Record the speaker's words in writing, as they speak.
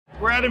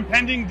We're at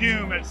Impending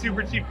Doom at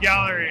Superchief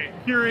Gallery,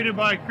 curated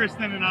by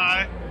Kristen and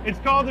I. It's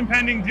called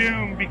Impending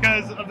Doom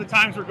because of the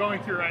times we're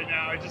going through right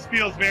now. It just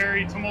feels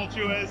very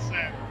tumultuous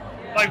and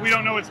like we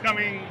don't know what's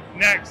coming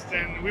next,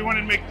 and we wanted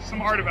to make some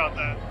art about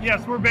that.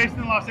 Yes, we're based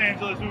in Los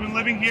Angeles. We've been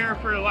living here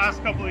for the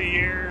last couple of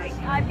years.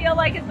 I feel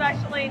like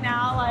especially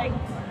now, like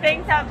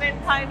things have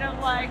been kind of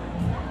like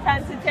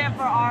sensitive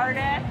for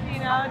artists, you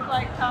know, it's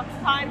like tough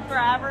times for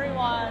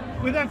everyone.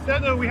 With that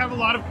said though, we have a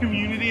lot of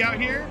community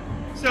out here.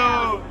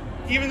 So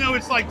even though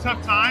it's like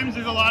tough times,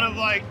 there's a lot of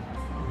like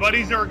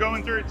buddies that are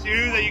going through it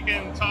too that you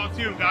can talk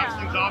to and bounce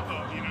things off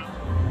of, you know?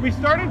 We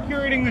started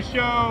curating the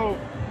show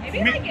maybe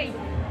like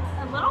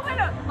a little bit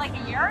of like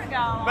a year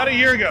ago. About a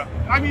year ago.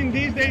 I mean,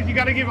 these days you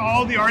got to give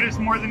all the artists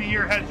more than a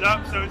year heads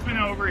up, so it's been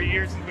over a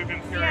year since we've been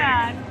curating.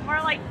 Yeah, and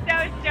we're like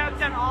so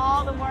stoked on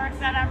all the work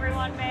that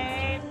everyone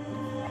made.